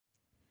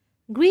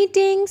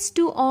Greetings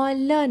to all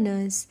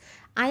learners.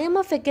 I am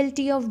a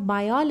faculty of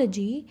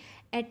biology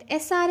at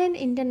SRN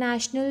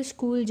International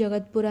School,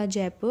 Jagatpura,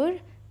 Jaipur.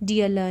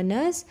 Dear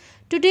learners,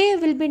 today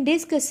we'll be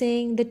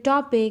discussing the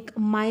topic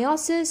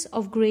Meiosis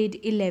of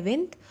grade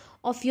 11th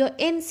of your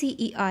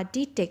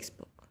NCERT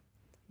textbook.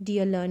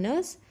 Dear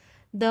learners,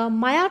 the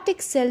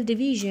meiotic cell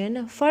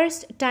division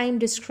first time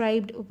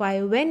described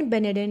by Van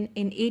Beneden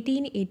in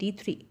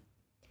 1883.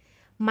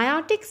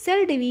 Meiotic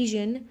cell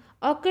division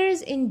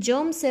occurs in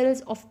germ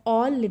cells of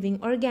all living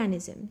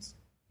organisms.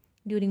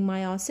 During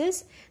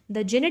meiosis,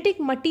 the genetic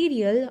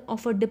material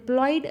of a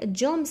diploid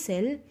germ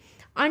cell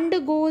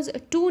undergoes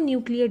two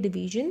nuclear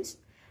divisions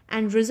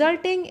and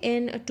resulting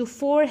in to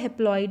four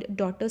haploid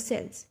daughter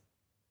cells.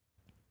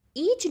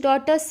 Each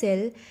daughter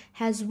cell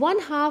has one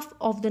half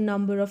of the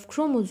number of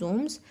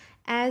chromosomes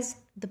as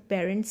the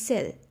parent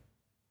cell.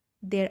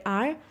 There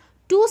are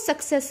two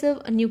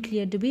successive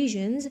nuclear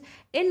divisions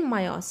in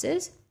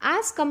meiosis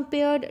as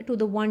compared to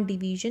the one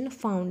division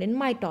found in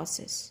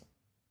mitosis.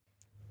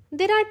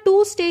 There are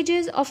two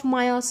stages of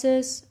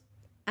meiosis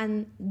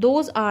and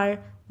those are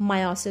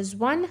meiosis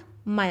 1,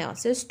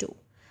 meiosis 2.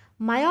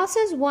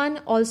 Meiosis 1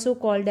 also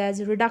called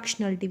as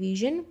reductional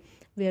division,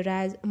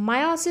 whereas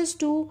meiosis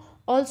 2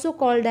 also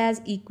called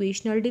as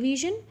equational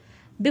division.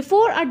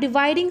 Before a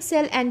dividing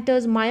cell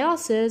enters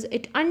meiosis,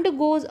 it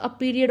undergoes a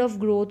period of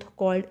growth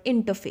called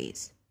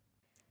interphase,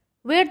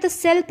 where the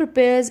cell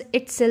prepares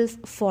itself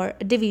for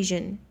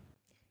division.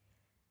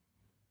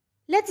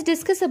 Let's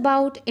discuss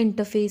about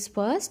interphase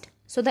first.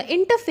 So the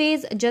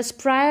interphase just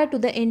prior to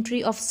the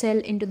entry of cell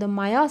into the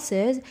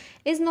meiosis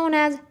is known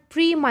as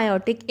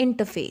pre-meiotic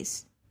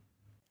interphase.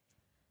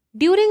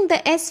 During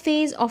the S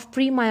phase of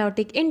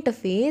pre-meiotic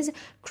interphase,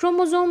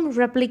 chromosome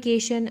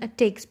replication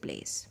takes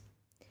place.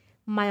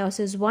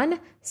 Meiosis 1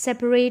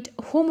 separate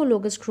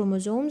homologous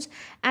chromosomes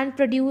and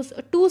produce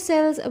two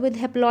cells with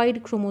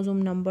haploid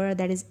chromosome number,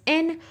 that is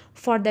N.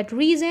 For that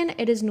reason,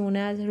 it is known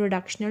as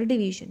reductional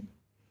division.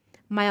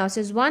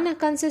 Meiosis 1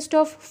 consists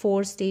of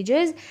four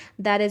stages,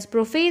 that is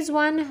prophase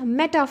 1,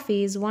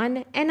 metaphase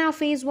 1,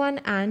 anaphase 1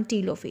 and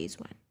telophase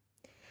 1.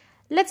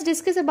 Let's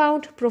discuss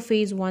about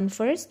prophase 1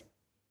 first.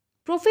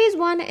 Prophase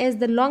 1 is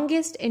the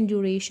longest in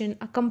duration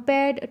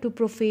compared to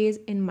prophase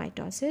in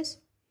mitosis.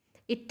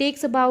 It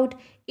takes about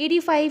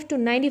 85 to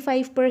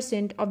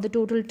 95% of the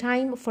total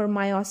time for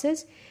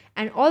meiosis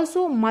and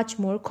also much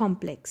more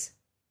complex.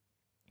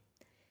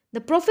 The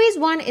prophase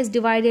 1 is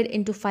divided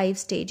into 5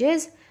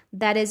 stages,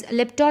 that is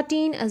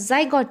leptotene,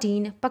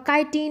 zygotene,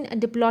 pakitene,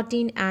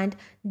 diplotene and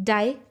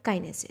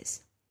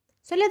dikinesis.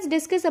 So let's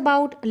discuss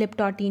about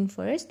leptotene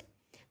first.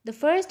 The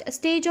first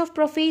stage of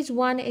prophase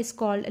 1 is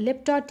called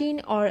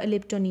leptotene or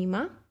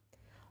leptonema.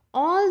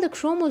 All the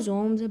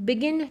chromosomes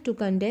begin to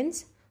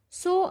condense,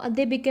 so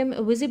they become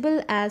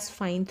visible as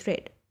fine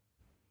thread.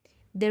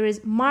 There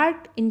is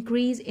marked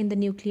increase in the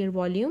nuclear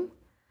volume.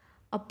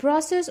 A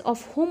process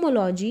of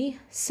homology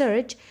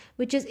search,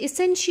 which is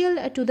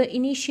essential to the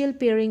initial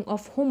pairing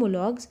of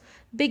homologs,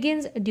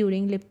 begins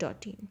during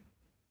leptotene.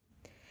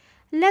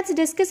 Let's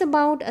discuss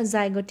about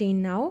zygotene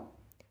now.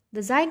 The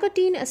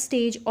zygotene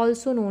stage,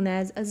 also known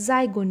as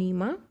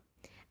zygonema,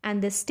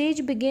 and this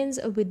stage begins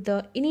with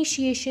the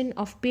initiation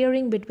of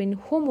pairing between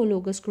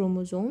homologous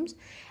chromosomes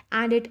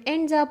and it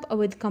ends up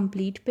with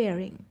complete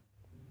pairing.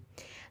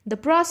 The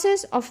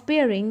process of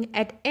pairing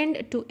at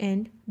end to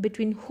end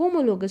between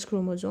homologous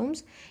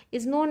chromosomes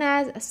is known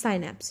as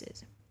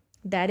synapses,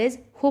 that is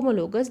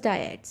homologous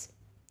dyads.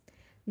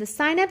 The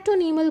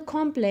synaptonemal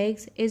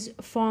complex is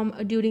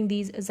formed during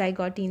these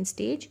zygotene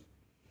stage.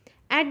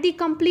 At the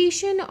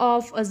completion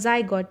of a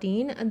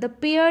zygotene, the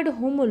paired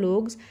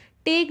homologs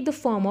take the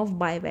form of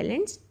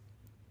bivalents.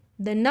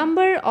 The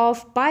number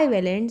of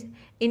bivalents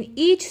in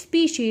each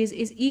species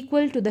is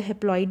equal to the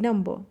haploid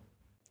number.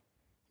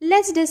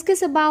 Let's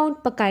discuss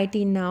about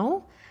pakitene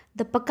now.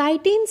 The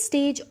pakitene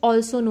stage,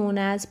 also known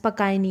as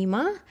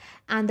pakynema,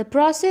 and the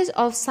process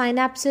of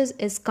synapses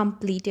is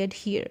completed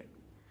here.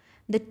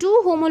 The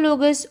two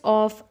homologous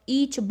of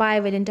each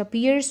bivalent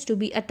appears to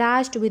be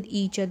attached with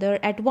each other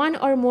at one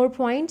or more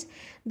points.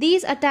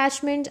 These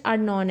attachments are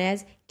known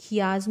as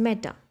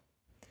chiasmata.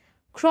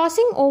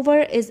 Crossing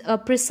over is a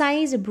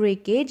precise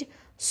breakage,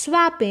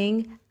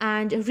 swapping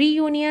and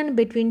reunion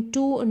between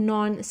two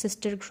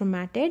non-sister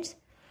chromatids.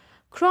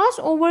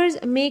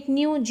 Crossovers make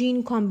new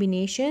gene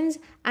combinations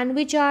and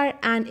which are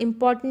an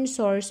important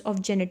source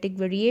of genetic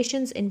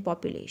variations in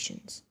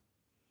populations.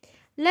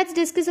 Let's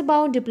discuss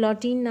about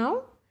diplotene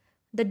now.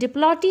 The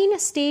diplotene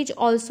stage,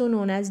 also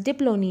known as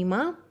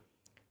diplonema,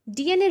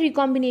 DNA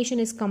recombination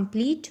is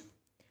complete.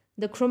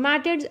 The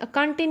chromatids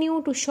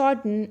continue to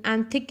shorten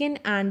and thicken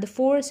and the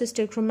four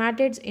sister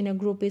chromatids in a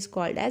group is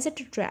called as a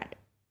tetrad.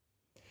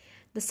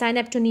 The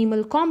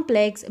synaptonemal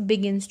complex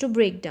begins to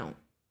break down.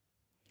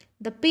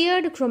 The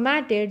paired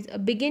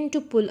chromatids begin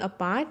to pull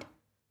apart,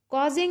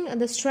 causing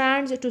the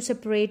strands to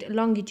separate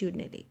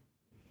longitudinally.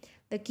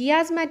 The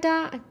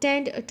chiasmata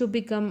tend to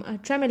become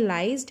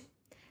tremellized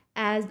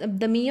as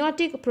the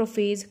meiotic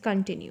prophase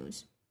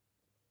continues.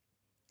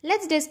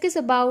 Let's discuss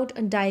about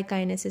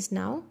dikinesis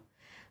now.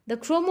 The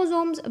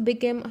chromosomes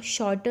become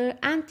shorter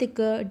and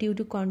thicker due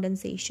to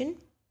condensation.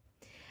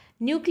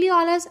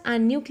 Nucleolus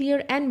and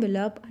nuclear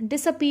envelope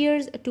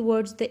disappears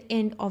towards the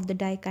end of the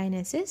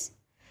dikinesis.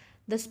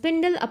 The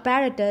spindle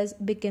apparatus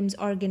becomes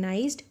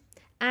organized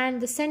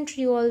and the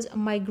centrioles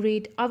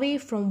migrate away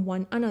from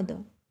one another.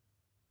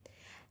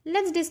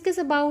 Let's discuss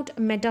about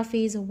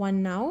metaphase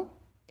 1 now.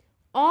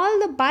 All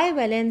the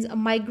bivalents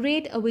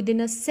migrate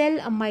within a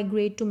cell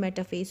migrate to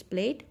metaphase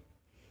plate.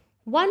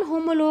 One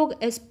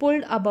homologue is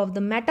pulled above the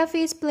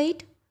metaphase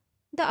plate,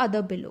 the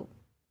other below.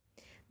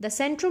 The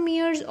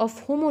centromeres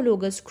of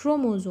homologous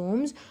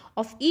chromosomes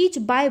of each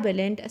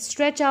bivalent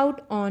stretch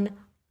out on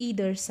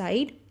either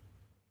side.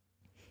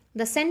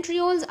 The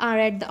centrioles are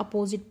at the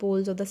opposite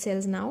poles of the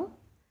cells now,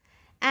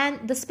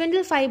 and the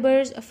spindle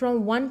fibers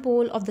from one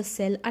pole of the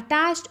cell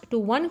attached to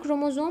one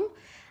chromosome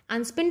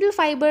and spindle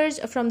fibers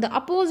from the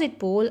opposite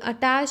pole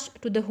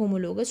attached to the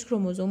homologous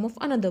chromosome of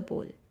another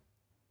pole.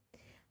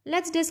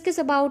 Let's discuss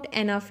about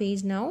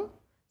anaphase now.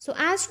 So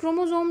as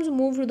chromosomes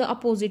move to the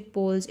opposite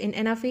poles in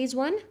anaphase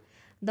 1,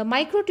 the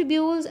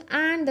microtubules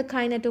and the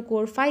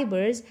kinetochore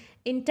fibers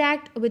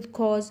intact with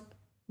cause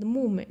the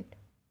movement.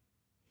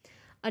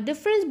 A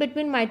difference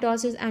between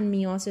mitosis and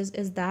meiosis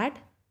is that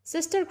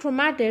sister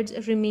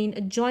chromatids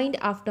remain joined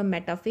after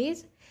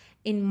metaphase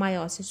in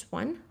meiosis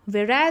 1,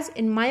 whereas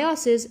in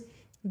meiosis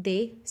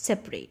they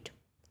separate.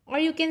 Or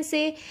you can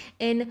say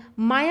in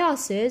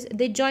meiosis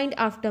they joined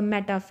after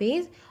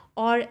metaphase,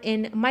 or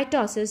in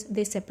mitosis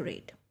they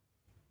separate.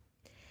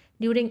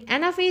 During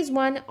anaphase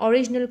 1,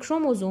 original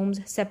chromosomes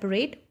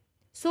separate,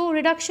 so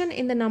reduction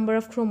in the number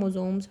of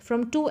chromosomes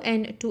from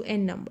 2n to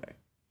n number.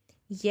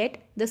 Yet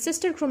the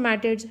sister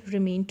chromatids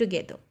remain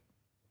together.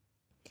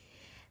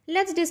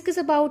 Let's discuss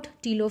about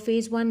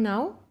telophase 1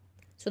 now.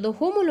 So the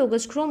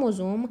homologous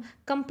chromosome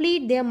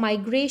complete their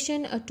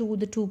migration to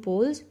the two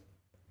poles,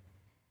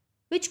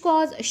 which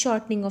cause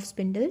shortening of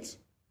spindles.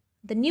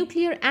 The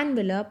nuclear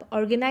envelope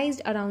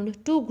organized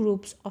around two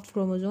groups of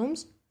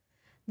chromosomes.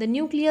 The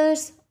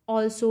nucleus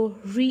also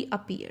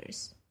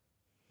reappears.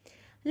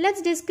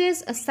 Let's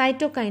discuss a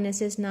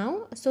cytokinesis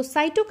now. So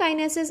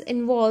cytokinesis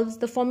involves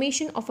the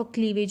formation of a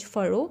cleavage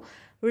furrow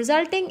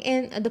resulting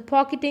in the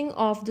pocketing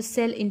of the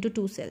cell into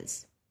two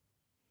cells.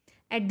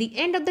 At the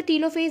end of the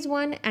telophase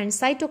 1 and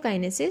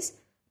cytokinesis,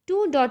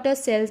 two daughter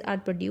cells are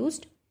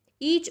produced,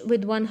 each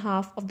with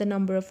 1/2 of the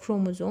number of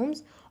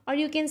chromosomes, or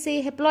you can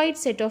say haploid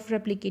set of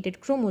replicated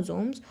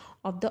chromosomes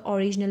of the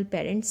original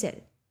parent cell.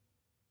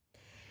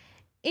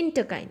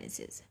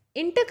 Interkinesis.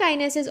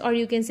 Interkinesis, or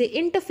you can say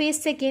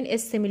interphase 2,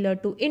 is similar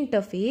to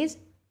interphase.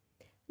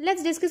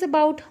 Let's discuss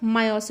about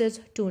meiosis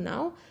 2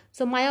 now.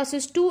 So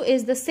meiosis 2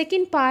 is the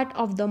second part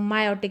of the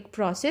meiotic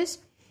process.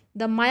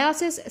 The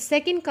meiosis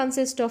 2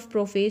 consists of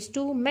prophase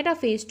 2,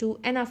 metaphase 2,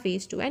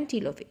 anaphase 2 and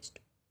telophase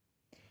 2.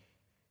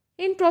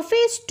 In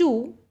prophase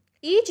 2,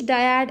 each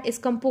dyad is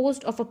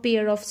composed of a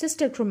pair of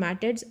sister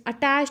chromatids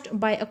attached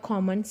by a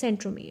common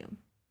centromere.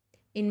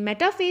 In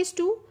metaphase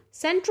 2,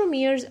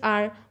 centromeres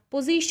are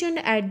positioned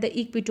at the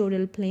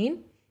equatorial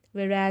plane,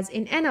 whereas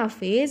in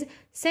anaphase,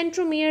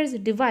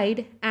 centromeres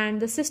divide and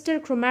the sister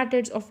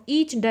chromatids of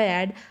each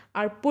dyad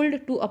are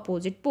pulled to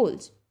opposite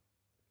poles.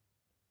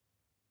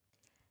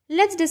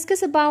 Let's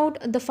discuss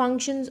about the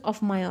functions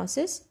of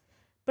meiosis.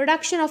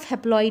 Production of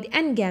haploid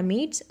and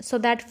gametes so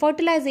that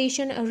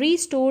fertilization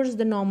restores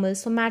the normal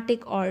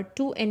somatic or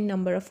 2n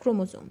number of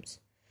chromosomes.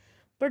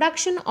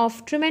 Production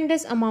of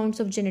tremendous amounts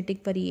of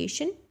genetic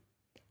variation.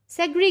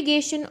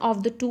 Segregation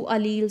of the two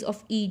alleles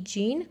of each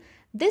gene.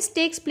 This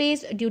takes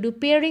place due to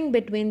pairing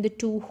between the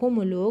two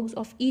homologues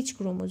of each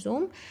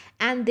chromosome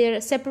and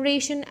their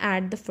separation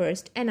at the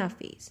first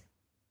anaphase.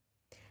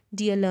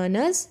 Dear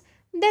learners,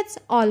 that's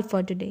all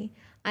for today.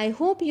 I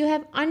hope you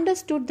have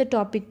understood the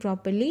topic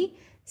properly.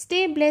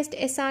 Stay blessed,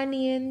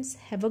 Essanians.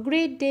 Have a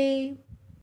great day.